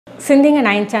சிந்திங்க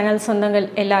 9 சேனல் சொந்தங்கள்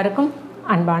எல்லாருக்கும்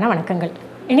அன்பான வணக்கங்கள்.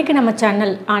 இன்றைக்கி நம்ம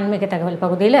சேனல் ஆன்மீக தகவல்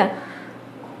பகுதியில்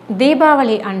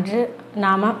தீபாவளி அன்று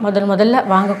நாம் முதல்ல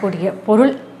வாங்கக்கூடிய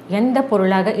பொருள் எந்த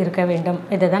பொருளாக இருக்க வேண்டும்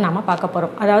இதை தான் நாம் பார்க்க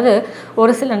போகிறோம். அதாவது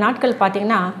ஒரு சில நாட்கள்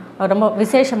பார்த்திங்கன்னா ரொம்ப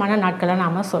விசேஷமான நாட்களை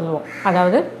நாம் சொல்லுவோம்.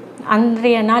 அதாவது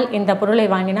அன்றைய நாள் இந்த பொருளை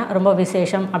வாங்கினா ரொம்ப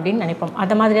விசேஷம் அப்படின்னு நினைப்போம்.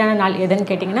 அந்த மாதிரியான நாள் எதுன்னு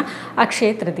கேட்டிங்கன்னா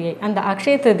அக்ஷய திருதியை. அந்த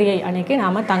அக்ஷய திருதியை அன்றைக்கி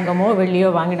நாம் தங்கமோ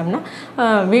வெள்ளியோ வாங்கினோம்னா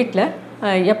வீட்டில்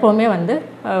எப்போவுமே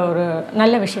ஒரு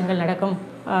நல்ல விஷயங்கள் நடக்கும்,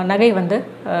 நகை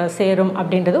சேரும்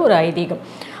அப்படின்றது ஒரு ஐதீகம்.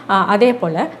 அதே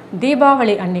போல்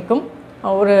தீபாவளி அன்றைக்கும்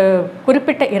ஒரு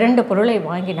குறிப்பிட்ட 2 பொருளை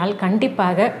வாங்கினால்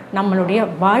கண்டிப்பாக நம்மளுடைய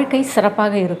வாழ்க்கை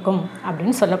சிறப்பாக இருக்கும்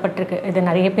அப்படின்னு சொல்லப்பட்டிருக்கு. இது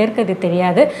நிறைய பேருக்கு இது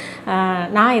தெரியாது.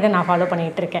 நான் ஃபாலோ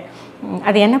பண்ணிகிட்டு இருக்கேன்.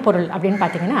 அது என்ன பொருள் அப்படின்னு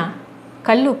பார்த்தீங்கன்னா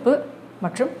கல்லுப்பு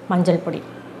மற்றும் மஞ்சள் பொடி.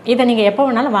 இதை நீங்கள் எப்போ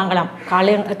வேணாலும் வாங்கலாம்.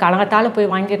 காலங்காத்தால்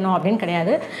போய் வாங்கிடணும் அப்படின்னு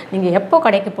கிடையாது. நீங்கள் எப்போ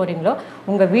கடைக்கு போகிறீங்களோ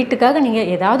உங்கள் வீட்டுக்காக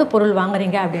நீங்கள் ஏதாவது பொருள்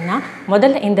வாங்குறீங்க அப்படின்னா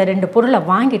முதல்ல இந்த 2 பொருளை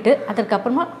வாங்கிட்டு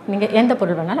அதற்கப்புறமா நீங்கள் எந்த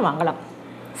பொருள் வேணாலும் வாங்கலாம்.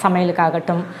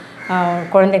 சமையலுக்காகட்டும்,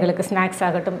 குழந்தைகளுக்கு ஸ்நாக்ஸ்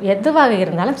ஆகட்டும், எதுவாக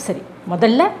இருந்தாலும் சரி,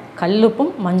 முதல்ல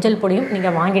கல்லுப்பும் மஞ்சள் பொடியும்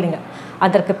நீங்கள் வாங்கிடுங்க.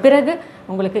 அதற்கு பிறகு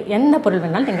உங்களுக்கு எந்த பொருள்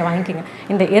வேணாலும் நீங்கள் வாங்கிக்கிங்க.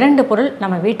 இந்த 2 பொருள்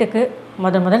நம்ம வீட்டுக்கு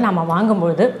முதல் நம்ம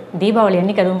வாங்கும்பொழுது, தீபாவளி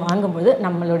அன்றைக்கி அதுவும் வாங்கும்போது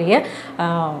நம்மளுடைய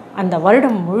அந்த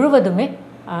வருடம் முழுவதுமே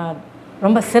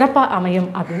ரொம்ப சிறப்பாக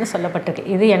அமையும் அப்படின்னு சொல்லப்பட்டிருக்கு.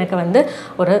 இது எனக்கு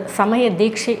ஒரு சமய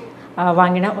தீட்சை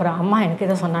வாங்கின ஒரு அம்மா எனக்கு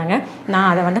இதை சொன்னாங்க. நான்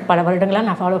அதை பல வருடங்களாக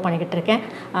நான் ஃபாலோ பண்ணிக்கிட்டு இருக்கேன்.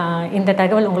 இந்த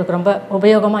தகவல் உங்களுக்கு ரொம்ப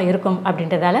உபயோகமாக இருக்கும்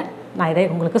அப்படின்றதால நான் இதை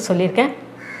உங்களுக்கு சொல்லியிருக்கேன்.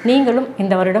 நீங்களும்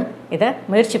இந்த வருடம் இதை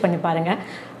முயற்சி பண்ணி பாருங்கள்,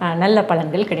 நல்ல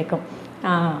பலன்கள் கிடைக்கும்.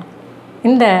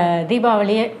 இந்த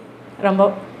தீபாவளியை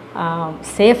ரொம்ப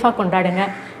சேஃபாக கொண்டாடுங்க.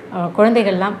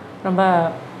 குழந்தைகள்லாம் ரொம்ப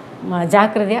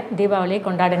ஜாக்கிரதையாக தீபாவளியை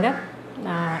கொண்டாடுங்க.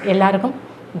 எல்லாருக்கும்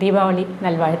தீபாவளி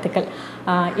நல்வாழ்த்துக்கள்.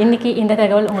 இன்றைக்கி இந்த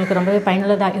தகவல் உங்களுக்கு ரொம்பவே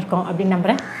பயனுள்ளதாக இருக்கும் அப்படின்னு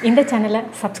நம்புகிறேன். இந்த சேனலை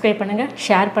சப்ஸ்கிரைப் பண்ணுங்கள்,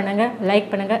 ஷேர் பண்ணுங்கள்,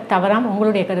 லைக் பண்ணுங்கள். தவறாமல்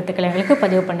உங்களுடைய கருத்துக்களை எங்களுக்கு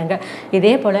பதிவு பண்ணுங்கள்.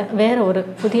 இதே போல் வேறு ஒரு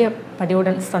புதிய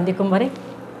பதிவுடன் சந்திக்கும் வரை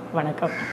வணக்கம்.